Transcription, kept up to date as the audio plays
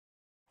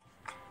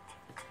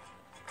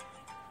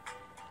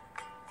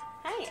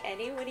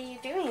Eddie, what are you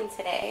doing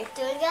today?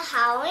 Doing a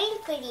Halloween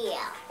video.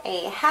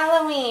 A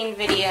Halloween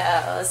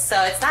video.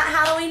 So it's not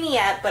Halloween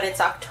yet, but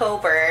it's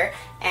October,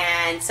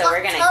 and so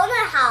we're gonna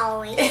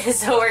Halloween.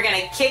 so we're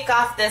gonna kick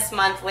off this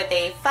month with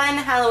a fun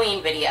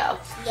Halloween video.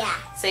 Yeah.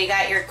 So you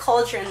got your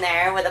cauldron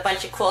there with a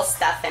bunch of cool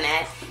stuff in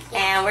it,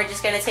 and we're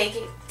just gonna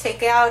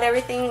take out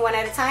everything one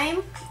at a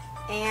time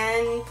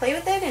and play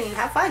with it and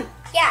have fun.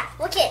 Yeah.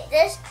 Look at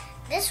this.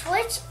 This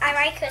switch, I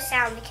like the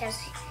sound because.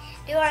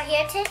 Do you want to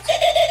hear it?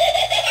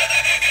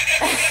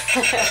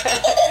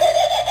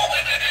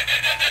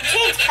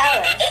 Change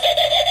colors.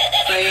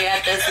 So you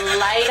got this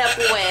light up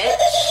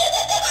witch,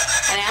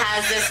 and it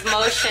has this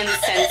motion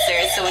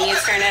sensor. So when you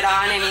turn it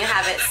on and you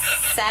have it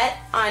set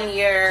on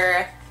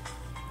your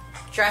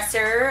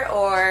dresser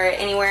or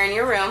anywhere in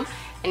your room,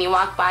 and you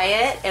walk by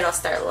it, it'll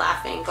start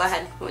laughing. Go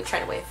ahead, we'll try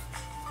to wave.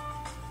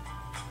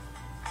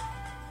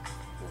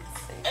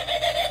 Let's see.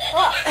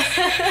 Oh.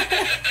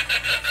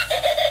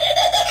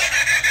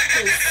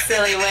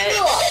 Silly witch.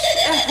 Cool.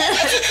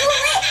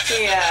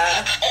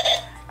 Yeah.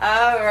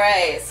 All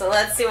right. So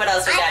let's see what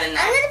else we got in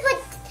there.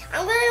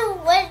 I'm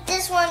gonna let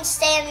this one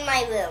stay in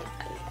my room.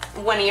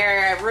 One of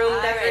your room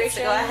decorations.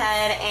 So go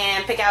ahead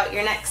and pick out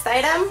your next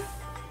item.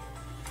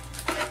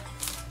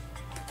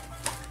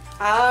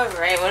 All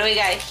right. What do we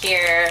got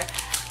here?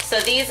 So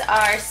these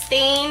are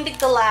stained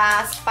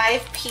glass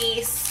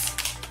 5-piece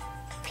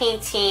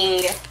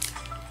painting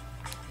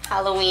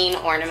Halloween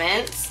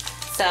ornaments.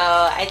 So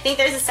I think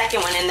there's a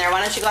second one in there.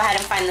 Why don't you go ahead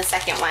and find the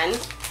second one?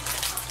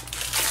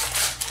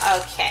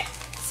 Okay,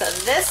 so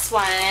this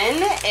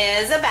one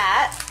is a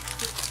bat.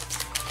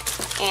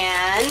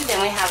 And then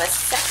we have a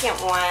second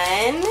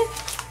one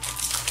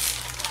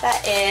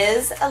that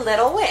is a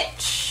little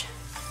witch.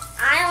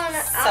 I want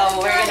to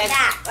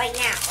that right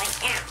now.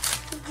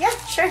 Yeah,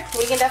 sure.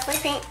 We can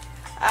definitely paint.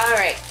 All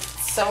right,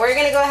 so we're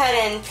going to go ahead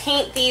and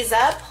paint these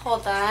up.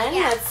 Hold on,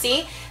 let's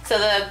see. So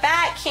the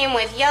bat came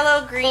with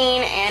yellow,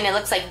 green, and it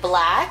looks like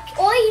black.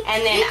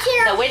 And then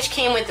the witch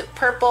came with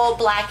purple,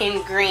 black,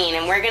 and green.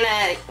 And we're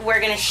gonna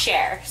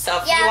share.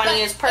 So if you want to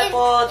use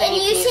purple, then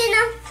you can use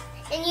them.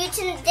 And you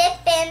can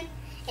dip in,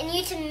 and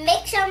you can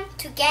mix them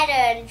together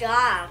and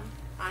draw them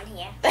on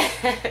here.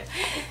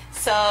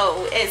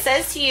 So it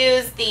says to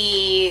use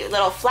the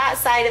little flat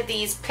side of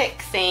these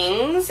pick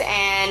things,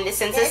 and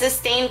since this is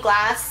stained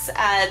glass,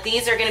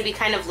 these are going to be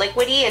kind of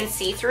liquidy and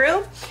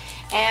see-through.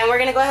 And we're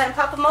gonna go ahead and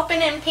pop them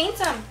open and paint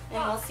them,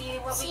 and we'll see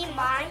what we can.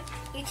 Mine.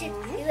 You can.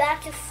 You have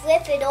to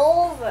flip it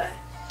over.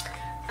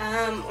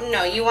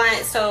 No, you want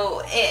it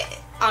so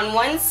on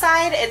one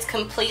side it's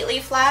completely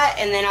flat,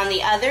 and then on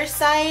the other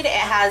side it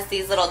has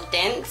these little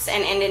dents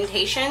and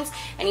indentations,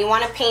 and you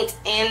want to paint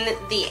in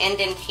the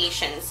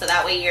indentations so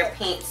that way your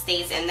paint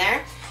stays in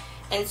there.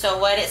 And so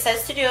what it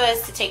says to do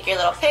is to take your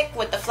little pick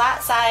with the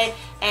flat side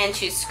and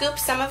to scoop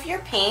some of your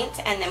paint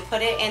and then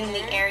put it in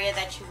the area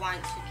that you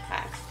want to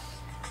have.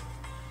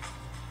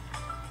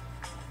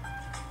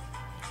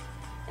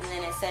 And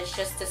then it says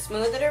just to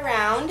smooth it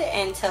around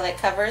until it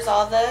covers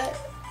all the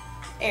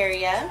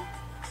area.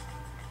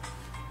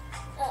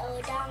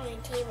 Uh-oh, down on the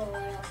table a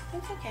little.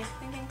 It's okay,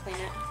 we can clean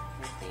it.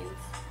 It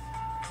cleans.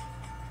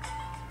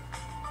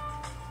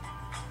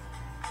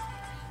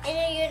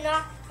 And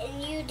then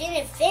you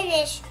didn't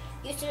finish.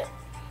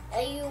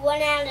 You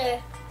went out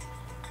of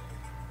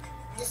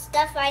the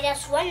stuff I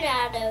just went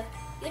out of.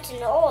 You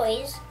can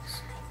always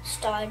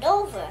start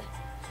over.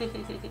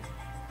 Okay,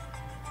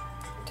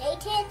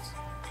 kids?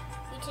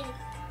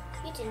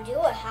 You can do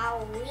a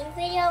Halloween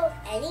video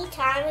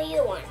anytime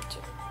you want to.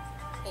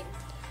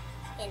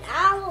 And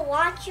I will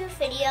watch your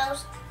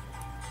videos.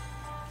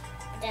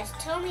 Just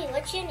tell me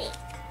what you need.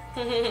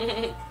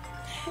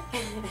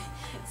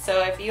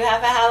 So if you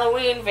have a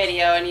Halloween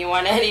video and you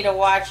want Eddie to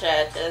watch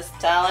it, just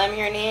tell him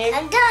your name.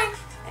 I'm done.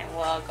 And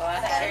we'll go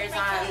ahead. Here's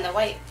on the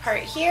white part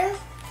here.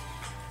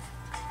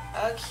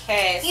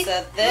 Okay,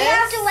 so this... You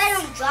have to let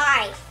them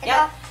dry.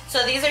 Yep.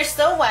 So these are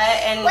still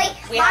wet, and we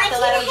have to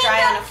let them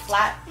dry on a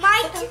flat...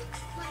 Mine can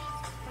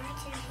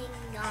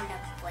hang on a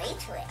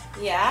bracelet.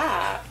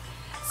 Yeah.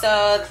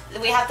 So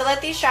we have to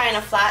let these dry on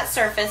a flat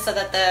surface so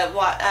that the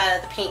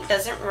paint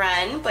doesn't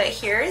run. But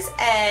here's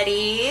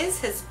Eddie's,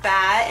 his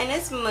bat and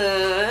his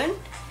moon.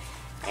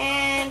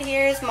 And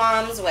here's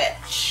Mom's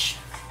witch.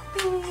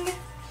 Bing.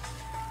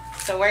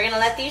 So we're going to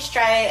let these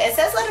dry. It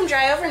says let them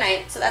dry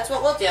overnight, so that's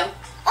what we'll do.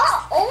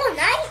 Oh,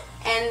 overnight?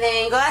 And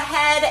then go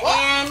ahead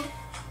and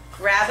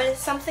grab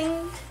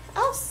something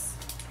else.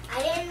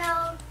 I didn't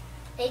know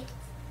they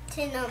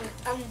can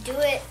do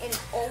it in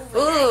overnight.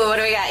 Ooh, what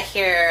do we got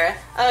here?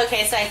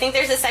 Okay, so I think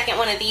there's a second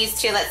one of these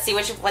too. Let's see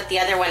what the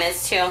other one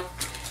is too.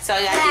 So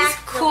I got these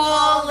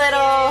cool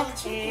little...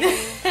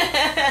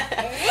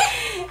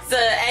 So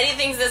Eddie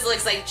thinks this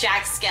looks like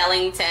Jack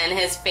Skellington,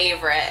 his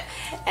favorite.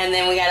 And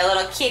then we got a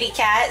little kitty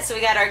cat. So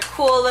we got our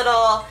cool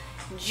little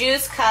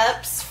juice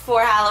cups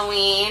for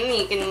Halloween.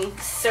 You can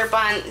slurp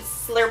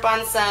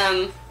on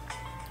some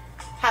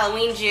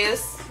Halloween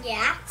juice.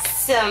 Yeah.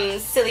 Some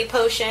silly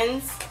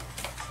potions.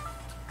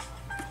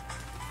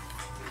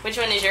 Which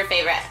one is your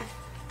favorite?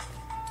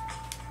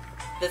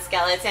 The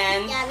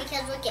skeleton? Yeah,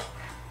 because look at.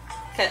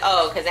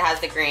 Because it has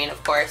the green,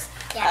 of course.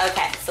 Yeah.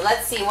 Okay, so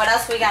let's see what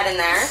else we got in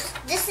there.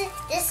 This is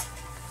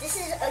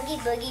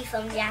Oogie Boogie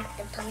from Jack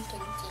the Pumpkin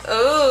King.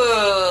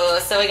 Ooh,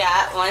 so we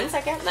got 1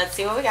 second. Let's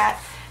see what we got.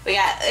 We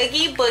got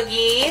Oogie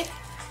Boogie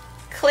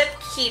clip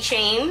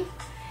keychain.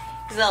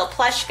 He's a little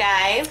plush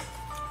guy.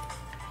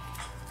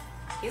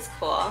 He's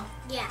cool.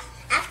 Yeah.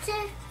 After.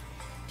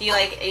 Do you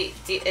like?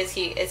 Is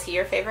he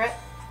your favorite?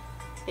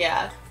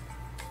 Yeah,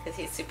 because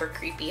he's super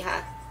creepy,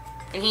 huh?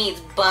 And he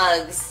eats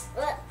bugs.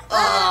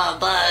 Oh,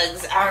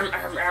 bugs. Arm,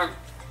 arm, arm.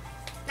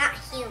 Not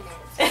humans.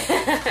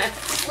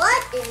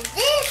 What is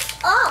this?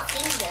 Oh,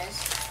 fingers.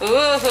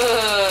 Ooh.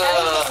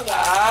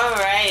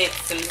 Alright.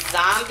 Some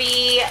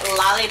zombie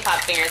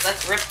lollipop fingers.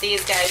 Let's rip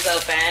these guys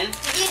open.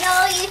 You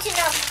know, you can,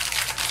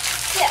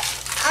 here,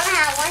 I'm gonna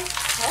have one.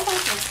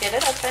 Let's get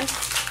it open.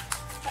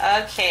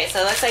 Okay, so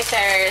it looks like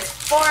there's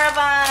 4 of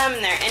them,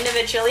 and they're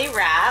individually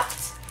wrapped.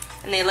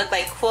 And they look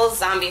like cool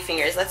zombie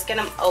fingers. Let's get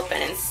them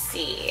open and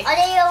see. Are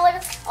they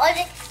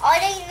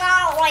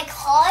not like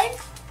hard?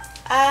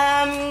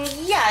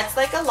 Yeah, it's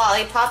like a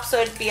lollipop,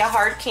 so it'd be a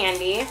hard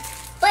candy.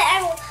 But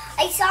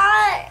I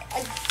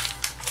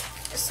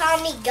saw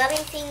me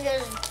gummy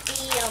fingers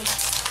be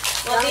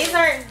Well, these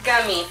aren't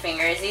gummy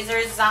fingers. These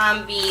are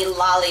zombie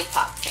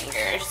lollipop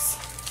fingers.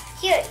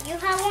 Here, you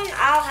have one,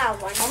 I'll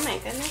have one. Oh my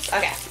goodness.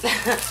 Okay.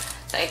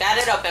 So I got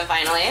it open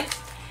finally.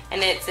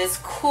 And it's this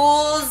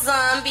cool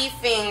zombie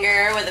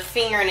finger with a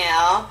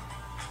fingernail.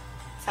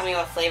 Tell me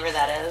what flavor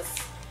that is.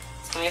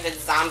 Tell me if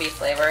it's zombie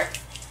flavor.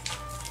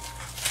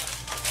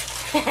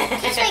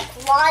 It's like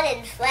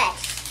rotten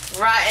flesh.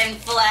 Rotten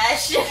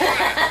flesh.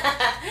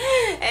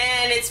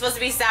 And it's supposed to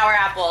be sour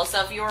apple.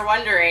 So if you were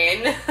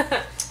wondering,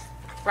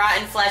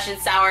 rotten flesh and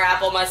sour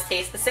apple must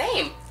taste the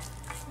same.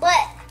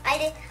 But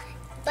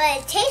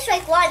it tastes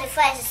like rotten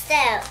flesh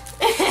instead of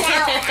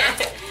sour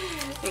apple.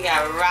 We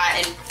got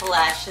rotten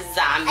flesh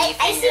zombie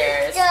I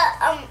fingers.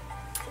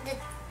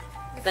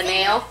 see the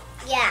nail?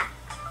 Yeah.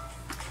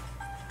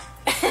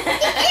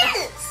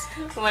 It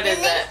is. What is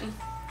it?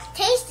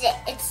 Taste it.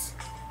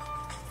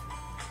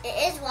 It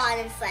is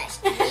rotten flesh.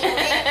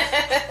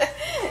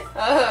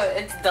 Oh,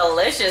 it's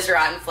delicious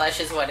rotten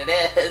flesh is what it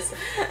is.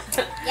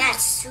 Yeah,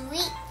 it's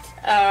sweet.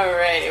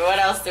 Alrighty, what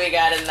else do we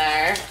got in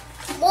there?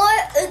 More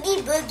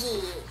Oogie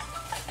Boogie.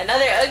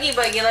 Another Oogie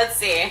Boogie, let's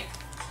see.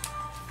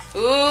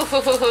 Ooh,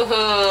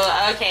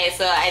 okay,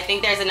 so I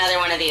think there's another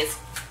one of these.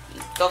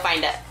 Go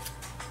find it.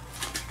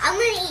 I'm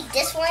gonna eat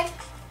this one.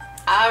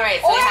 Alright,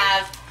 so we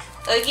have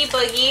Oogie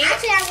Boogie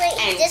Actually, I'm gonna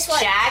eat and this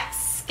one. Jack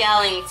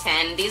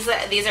Skellington. These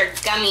are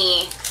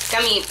gummy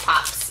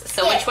pops.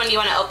 So Here. which one do you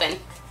want to open?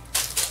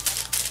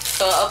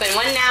 So we'll open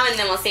one now and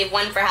then we'll save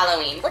one for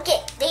Halloween.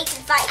 Okay, they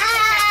can fight.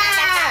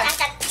 Ah!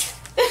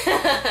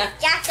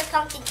 Jack the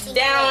Pumpkin King.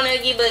 Down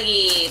Oogie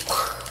Boogie.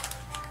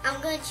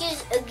 I'm gonna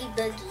choose Oogie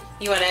Boogie.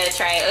 You want to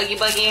try Oogie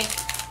Boogie?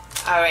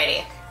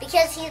 Alrighty.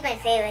 Because he's my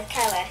favorite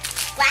color.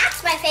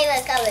 Black's my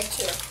favorite color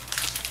too.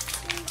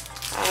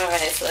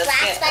 Alright, so let's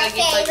Black's get my Oogie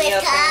Boogie favorite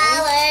open.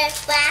 color.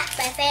 Black's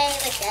my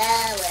favorite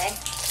color.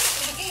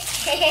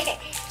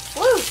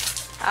 Woo!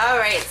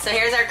 Alright, so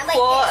here's our I like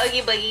cool this.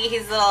 Oogie Boogie.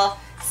 He's a little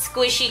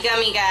squishy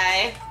gummy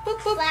guy. Boop,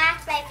 boop.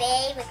 Black's my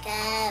favorite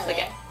color.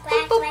 Okay.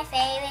 Black's Boop, boop. my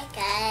favorite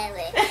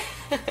color.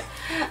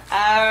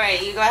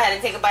 Alright, you go ahead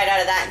and take a bite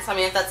out of that and tell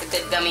me if that's a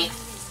good gummy.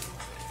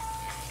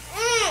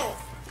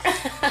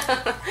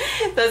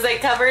 So it's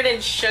like covered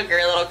in sugar,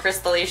 little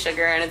crystally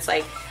sugar, and it's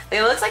like,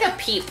 it looks like a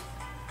peep.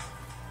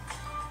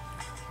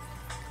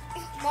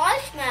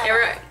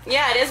 Marshmallow.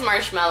 Yeah, it is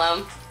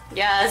marshmallow.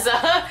 Yeah, so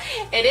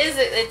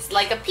it's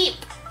like a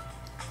peep.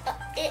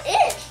 It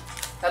is.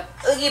 A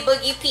Oogie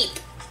Boogie peep.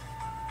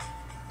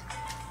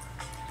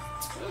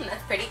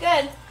 That's pretty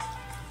good.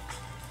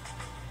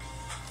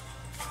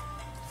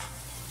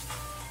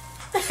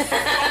 I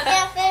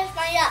can't finish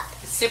mine up.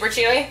 Super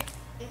chewy?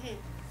 Mm-hmm.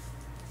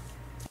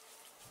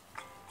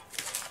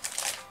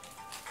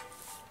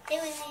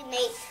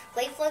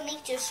 Wait for me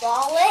to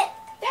swallow it.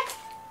 Yeah.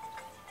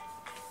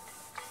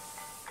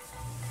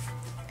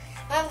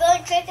 When I'm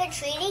going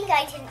trick-or-treating,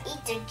 I can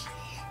eat the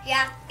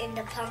Jack in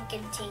the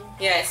Pumpkin King.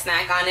 Yeah,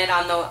 snack on it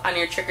on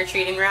your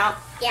trick-or-treating route.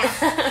 Yeah.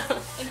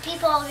 And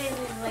people are going to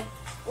be like,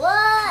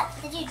 what?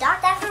 Did you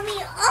knock that for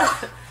me?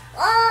 Oh!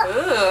 Oh!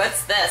 Ooh,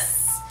 what's this?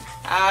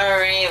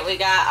 Alright, we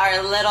got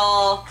our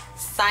little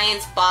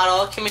science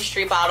bottle,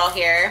 chemistry bottle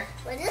here.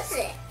 What is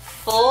it?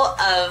 Full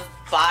of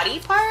body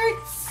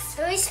parts.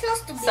 Are we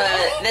supposed to be So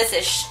this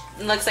is,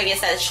 looks like it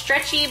says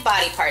stretchy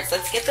body parts.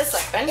 Let's get this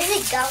open. Is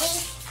it gummy?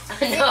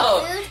 Is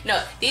No, it food?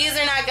 no, these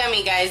are not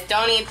gummy, guys.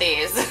 Don't eat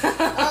these. Oh,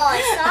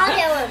 I saw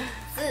there were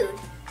food.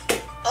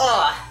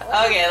 Oh,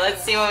 okay,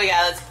 let's see what we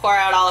got. Let's pour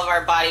out all of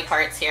our body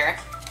parts here.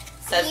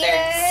 Says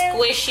they're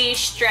squishy,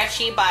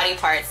 stretchy body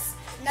parts.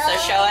 Nose. So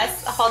show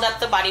us, hold up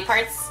the body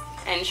parts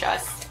and show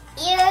us.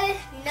 Ear,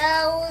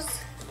 nose,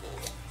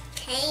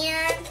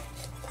 hand,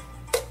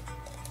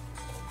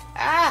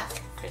 Ah,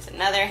 there's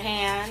another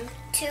hand.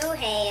 2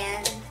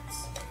 hands,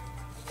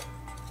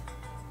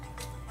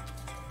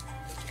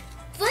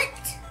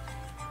 foot,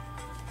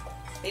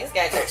 These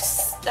guys are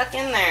stuck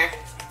in there.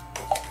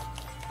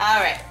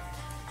 Alright.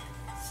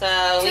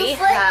 So we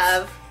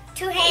have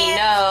 2 a hands.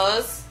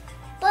 nose.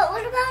 But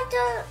what about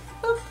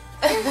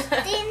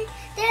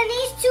there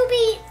needs to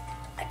be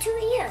 2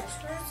 ears.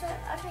 Where's the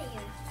other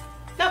ear?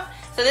 Nope.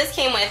 So this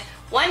came with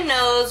 1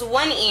 nose,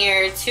 1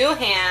 ear, 2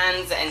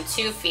 hands, and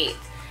 2 feet.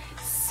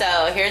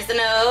 So here's the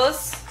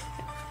nose.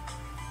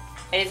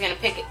 Eddie's gonna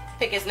pick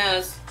his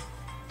nose.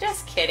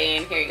 Just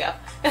kidding. Here you go.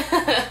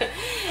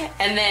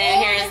 And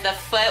then here's the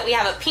foot. We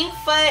have a pink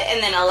foot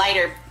and then a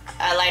lighter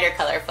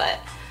color foot.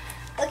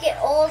 Look at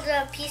all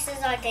the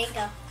pieces on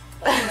Dingo.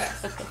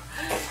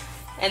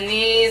 And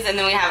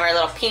then we have our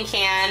little pink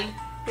hand.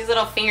 These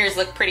little fingers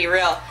look pretty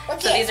real. Okay.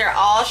 So these are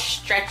all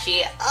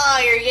stretchy. Oh,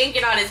 you're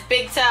yanking on his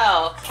big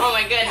toe. Oh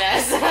my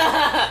goodness.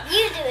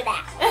 You do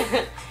that.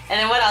 And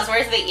then what else?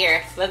 Where's the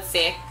ear? Let's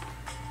see.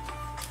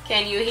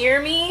 Can you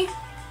hear me?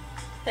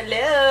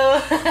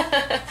 Hello.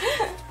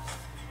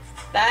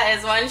 That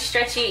is one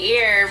stretchy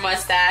ear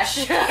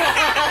mustache.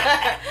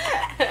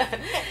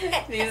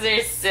 These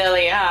are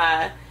silly,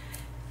 huh?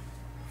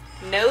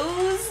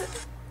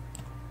 Nose?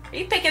 Are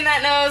you picking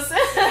that nose?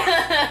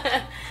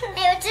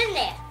 Hey, what's in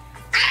there?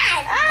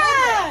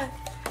 Ah!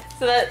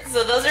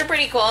 So those are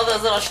pretty cool,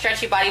 those little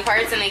stretchy body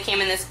parts, and they came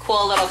in this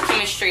cool little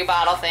chemistry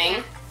bottle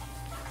thing.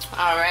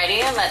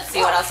 Alrighty, let's see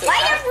what else we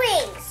Light got. up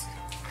rings.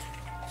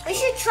 We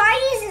should try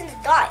these in the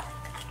dark.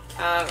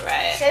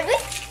 Alright. Should we?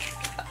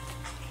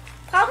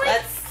 Probably.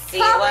 Let's see,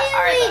 what are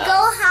Probably those?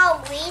 go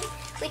Halloween.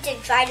 We can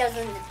try those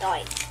in the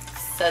dark.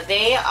 So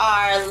they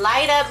are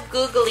light up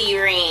googly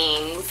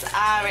rings.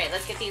 Alright,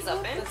 let's get these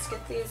open. Let's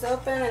get these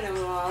open and then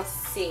we'll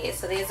see.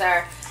 So these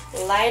are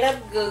light up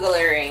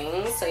googly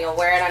rings. So you'll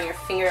wear it on your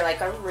finger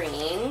like a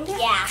ring.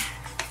 Yeah.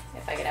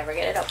 If I could ever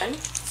get it open.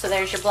 So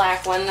there's your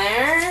black one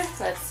there.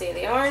 Let's see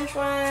the orange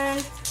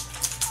one.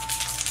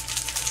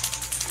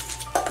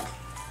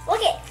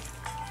 Look it.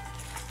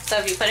 So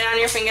if you put it on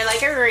your finger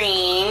like a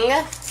ring,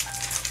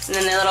 and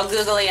then the little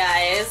googly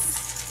eyes.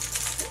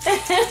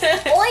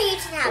 Or you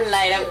can have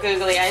Light two. up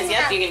googly eyes. can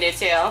Yep, have- you can do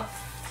 2.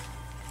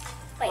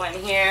 Wait. One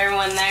here,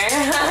 one there.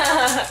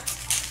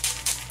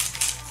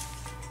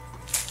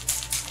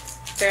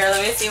 Here,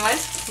 let me see one.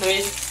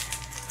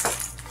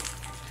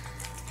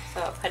 So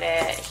I'll put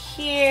it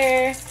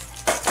here,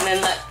 and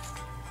then look.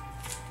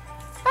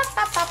 Pop,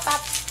 pop, pop,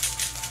 pop.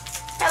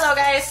 Hello,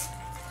 guys.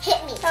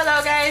 Hit me.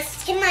 Hello,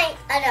 guys. Hit my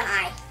other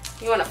eye.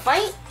 You want to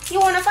fight? You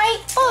want to fight?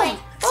 Boom,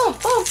 boom,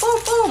 boom,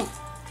 boom, boom.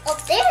 Oh,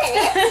 there it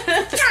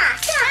is. Ah,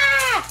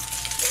 ah.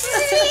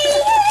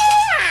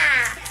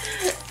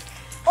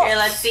 Here,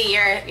 let's see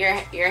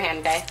your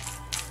hand, guy.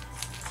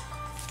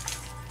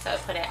 So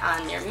put it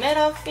on your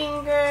middle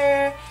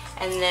finger,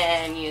 and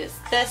then use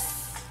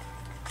this.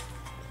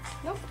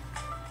 Nope.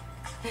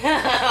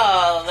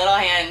 Oh, little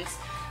hands,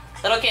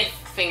 little kid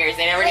fingers.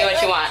 They never do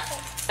what you want.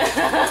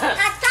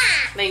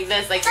 Like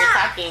this, like you're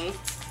talking.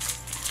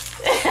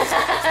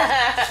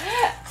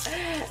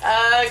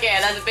 Okay,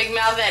 that's a big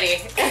mouth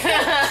Eddie.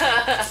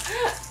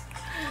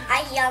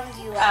 I yummed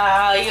you up.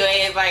 Oh, you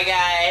ate my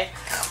guy.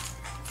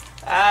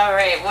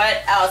 Alright,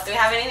 what else? Do we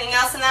have anything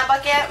else in that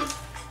bucket?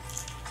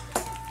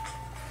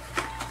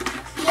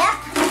 Yep.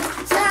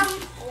 Some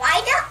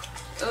light up.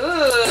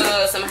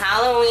 Ooh, some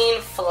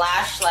Halloween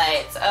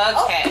flashlights.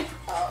 Okay.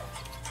 Oh.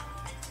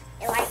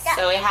 You like that?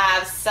 So we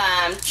have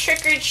some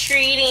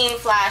trick-or-treating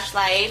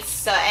flashlights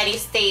so Eddie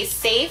stays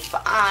safe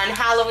on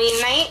Halloween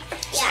night.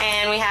 Yeah.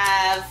 And we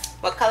have,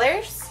 what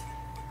colors?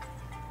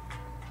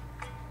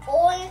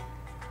 Orange,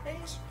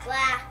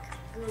 black,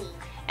 green.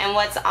 And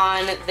what's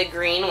on the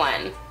green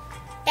one?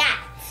 That.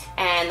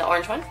 And the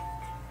orange one?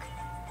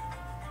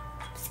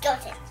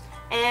 Skeleton.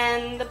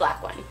 And the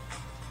black one.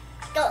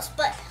 Those,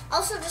 but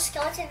also the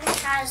skeleton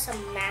has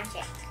some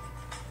magic.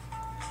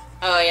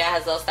 Oh yeah, it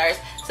has little stars.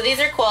 So these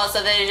are cool,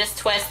 so they just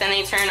twist and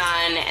they turn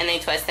on, and they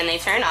twist and they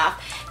turn off.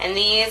 And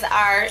these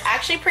are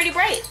actually pretty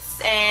bright,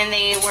 and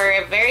they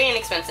were very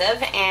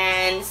inexpensive.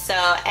 And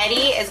so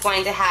Eddie is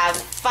going to have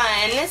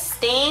fun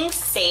staying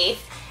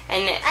safe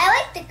and I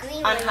like the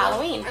green on one.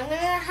 Halloween. I'm gonna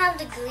have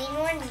the green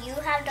one, you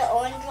have the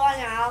orange one,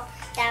 and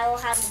that will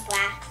have the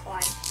black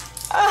one.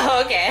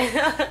 Oh, okay.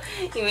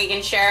 We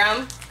can share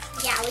them.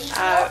 Yeah, we can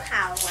all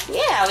have one.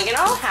 Yeah, we can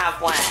all have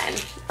one.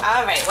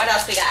 All right, what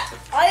else we got?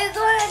 Are you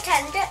going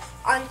to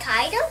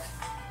untie them?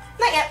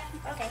 Not yet.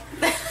 Okay.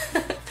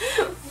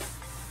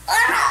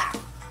 Ah!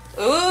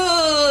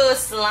 Ooh,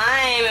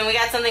 slime, and we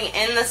got something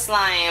in the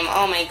slime.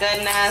 Oh my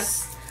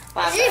goodness.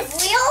 Wow. Is it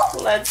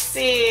real? Let's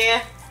see.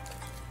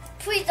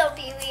 Please don't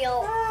be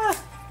real. Ah,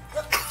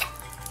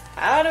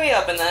 how do we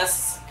open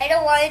this? I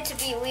don't want it to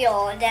be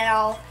real, and then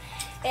out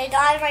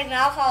of my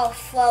mouth I'll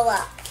throw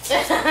up.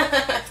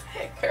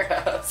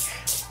 Gross.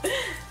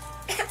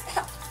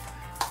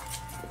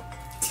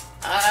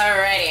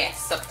 Alrighty,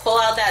 so pull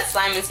out that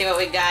slime and see what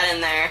we got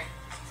in there.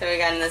 So we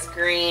got in this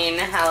green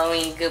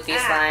Halloween goopy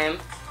slime.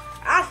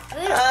 Ah,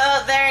 good.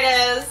 Oh, there it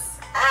is.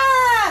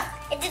 Ah!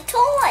 It's a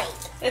toy.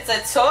 It's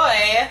a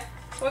toy.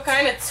 What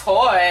kind of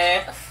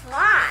toy? A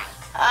fly.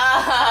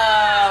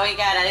 Oh, we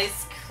got a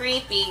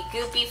creepy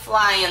goopy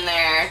fly in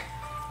there.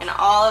 And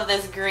all of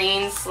this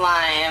green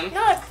slime.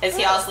 No, it's Is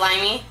he blue. all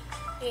slimy?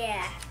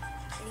 Yeah.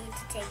 I need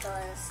to take all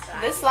this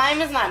slime. This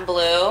slime is not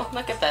blue.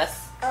 Look at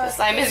this. Oh, The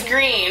slime is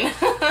green.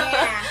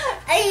 Yeah.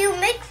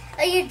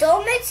 You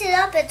don't mix it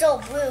up, it's all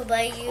blue,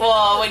 but you...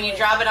 Well, when you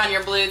drop it on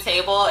your blue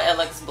table, it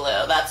looks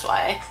blue. That's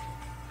why.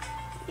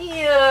 Ew,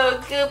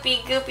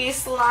 goopy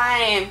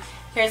slime.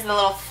 Here's the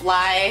little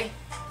fly.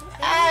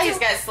 Ah, he's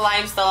got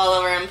slime still all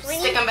over him.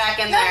 Stick him back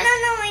in there.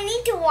 No, I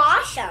need to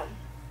wash them.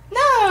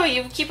 No,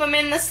 you keep him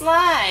in the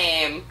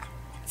slime.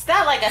 It's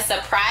not like a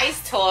surprise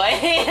toy.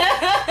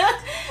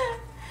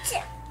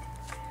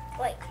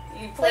 Wait.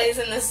 He plays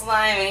in the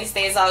slime and he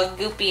stays all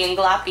goopy and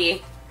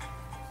gloppy.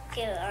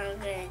 Okay, what I'm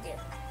gonna do.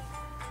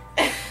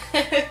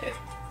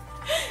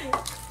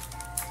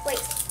 Wait,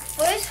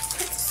 first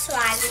put the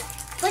slime.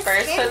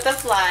 First put the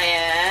fly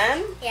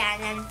in. Yeah,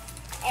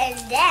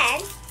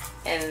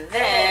 and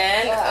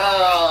then.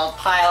 Oh,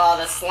 pile all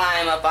the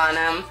slime up on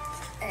him.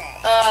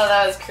 Oh,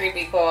 that was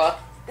creepy cool.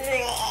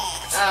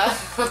 Oh.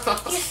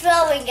 You're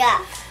throwing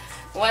up.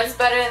 What's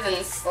better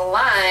than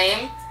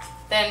slime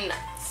than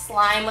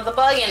slime with a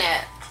bug in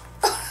it?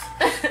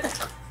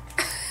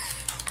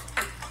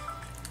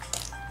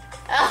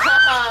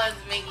 Oh,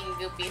 it's making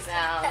goopy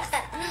sounds.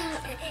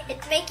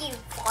 It's making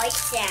voice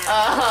sounds.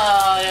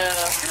 Oh, no.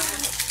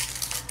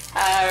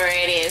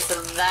 Alrighty,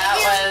 so that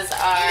was Do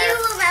our... you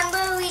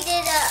remember we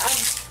did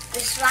the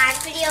slime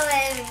video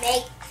and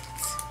make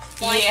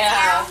voice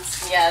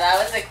sounds? Yeah, that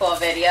was a cool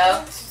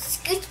video.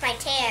 Scooch my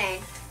tan.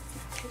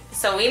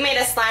 So we made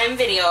a slime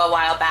video a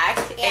while back.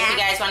 Yeah. If you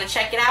guys want to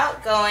check it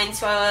out, go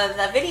into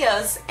the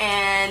videos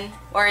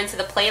or into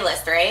the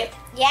playlist, right?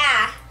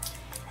 Yeah.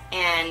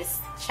 And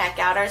check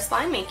out our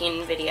slime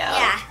making video.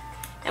 Yeah.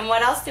 And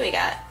what else do we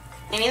got?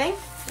 Anything?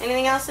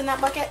 Anything else in that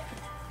bucket?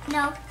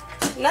 No.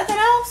 Nothing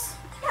else?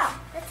 No,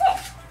 that's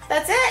it.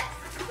 That's it?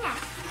 Yeah.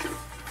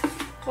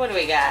 What do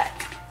we got?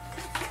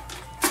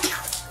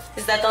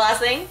 Is that the last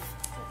thing?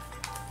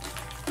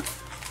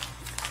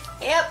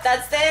 Yep,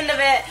 that's the end of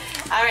it.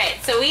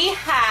 Alright, so we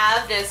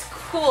have this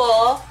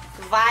cool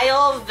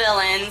Vile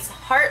Villains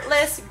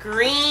Heartless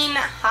Green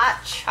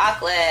Hot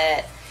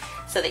Chocolate.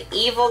 So the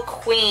Evil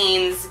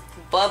Queen's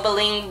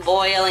bubbling,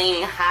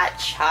 boiling hot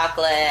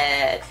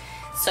chocolate.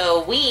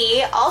 So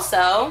we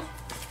also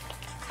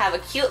have a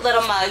cute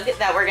little mug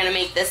that we're going to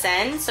make this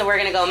in. So we're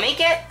going to go make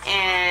it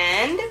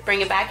and bring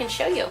it back and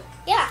show you.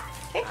 Yeah.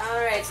 Okay.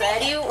 Alright, so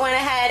Eddie went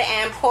ahead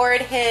and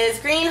poured his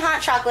green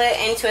hot chocolate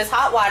into his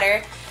hot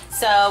water.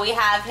 So we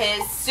have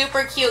his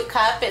super cute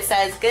cup. It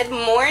says, "Good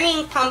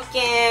morning,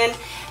 pumpkin."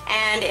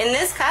 And in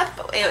this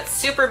cup, it's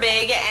super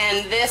big,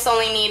 and this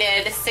only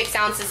needed 6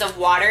 ounces of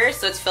water,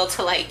 so it's filled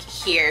to like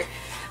here.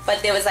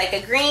 But there was like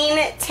a green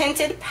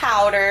tinted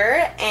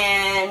powder,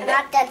 and I'm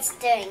not done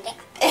stirring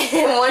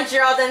it. once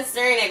you're all done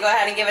stirring it, go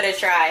ahead and give it a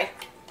try.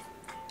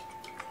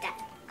 Done.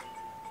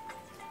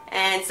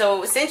 And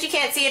so since you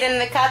can't see it in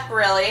the cup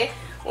really,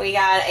 we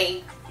got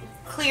a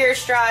clear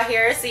straw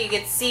here so you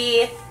can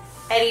see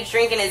Eddie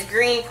drinking his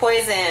green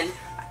poison.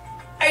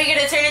 Are you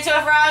gonna turn into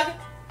a frog?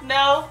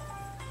 No?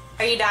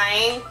 Are you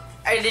dying?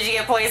 Or did you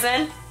get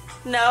poisoned?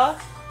 No?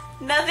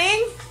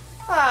 Nothing?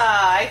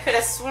 Ah, I could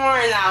have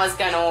sworn that was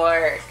gonna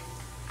work.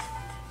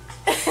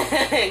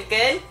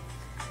 Good?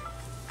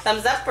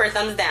 Thumbs up or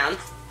thumbs down?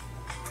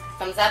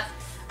 Thumbs up?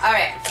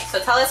 Alright, so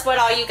tell us what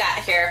all you got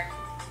here.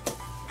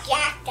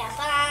 Jack the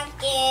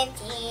pumpkin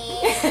tea.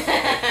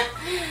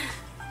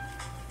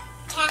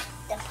 Tap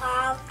the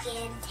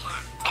pumpkin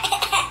tap.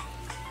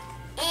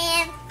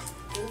 And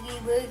boogie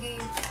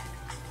boogie.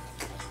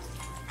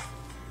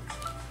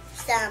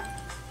 Some.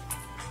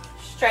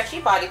 Stretchy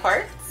body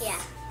parts. Yeah.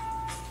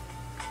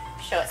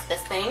 Show us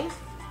this thing.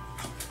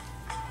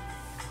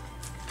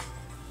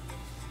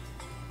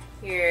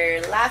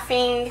 Your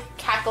laughing,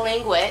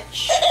 cackling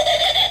witch.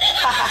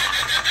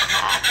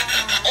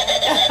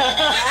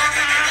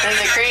 That's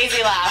a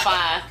crazy laugh,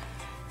 huh?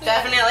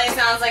 Definitely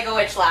sounds like a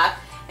witch laugh.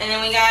 And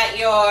then we got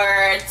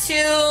your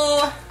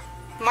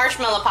 2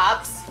 marshmallow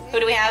pops. Who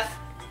do we have?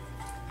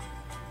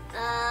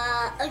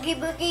 Oogie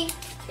boogie.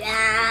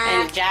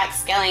 Yeah. And Jack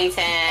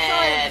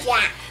Skellington.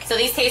 Jack. So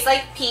these taste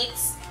like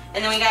Pete's.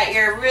 And then we got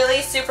your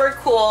really super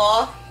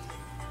cool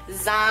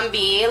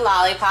zombie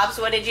lollipops.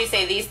 What did you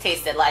say these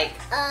tasted like?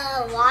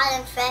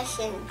 Rotten fish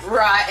and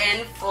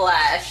Rotten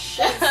flesh.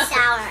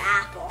 sour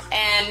apple.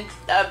 And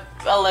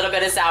a little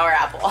bit of sour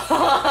apple.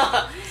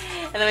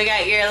 And then we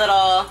got your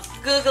little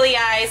googly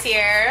eyes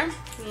here.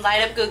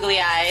 Light up googly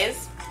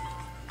eyes.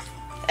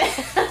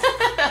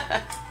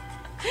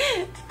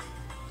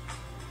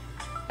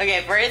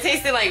 Okay, for it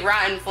tasting like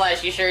rotten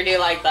flesh, you sure do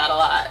like that a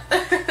lot.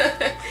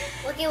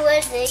 Look at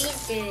what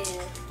these do.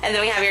 And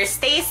then we have your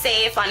Stay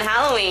Safe on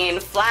Halloween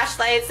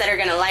flashlights that are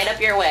gonna light up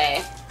your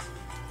way.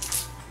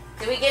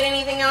 Did we get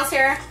anything else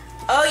here?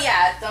 Oh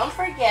yeah, don't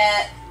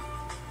forget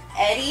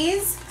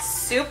Eddie's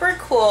super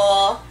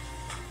cool,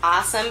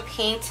 awesome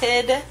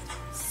painted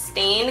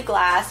stained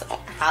glass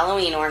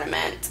Halloween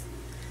ornament.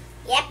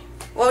 Yep.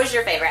 What was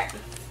your favorite?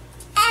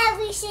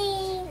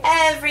 Everything.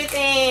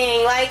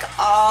 Everything, like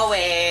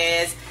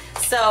always.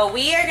 So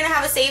we are going to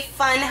have a safe,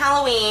 fun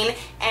Halloween,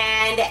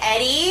 and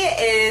Eddie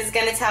is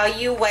going to tell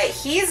you what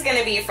he's going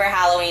to be for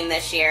Halloween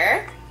this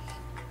year.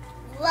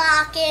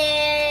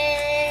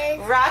 Rocket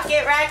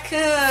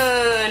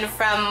Raccoon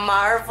from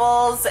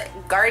Marvel's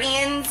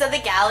Guardians of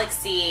the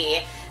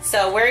Galaxy.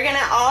 So we're going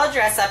to all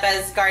dress up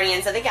as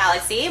Guardians of the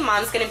Galaxy.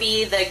 Mom's going to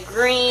be the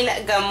Green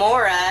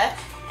Gamora,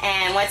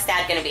 and what's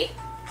Dad going to be?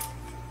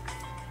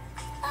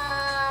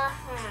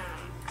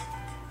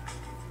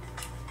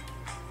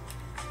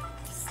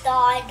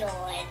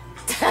 Star-Lord.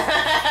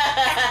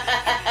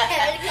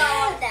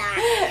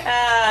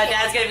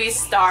 Dad's gonna be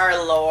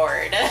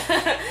Star-Lord.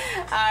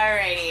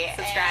 Alrighty.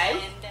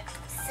 Subscribe.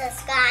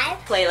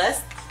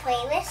 Playlist.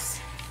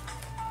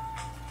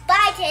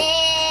 Bye,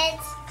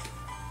 kids.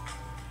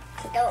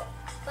 Don't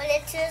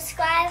forget to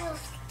subscribe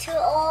to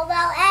All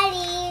About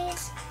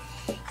Eddie's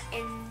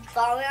and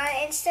follow me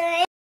on Instagram.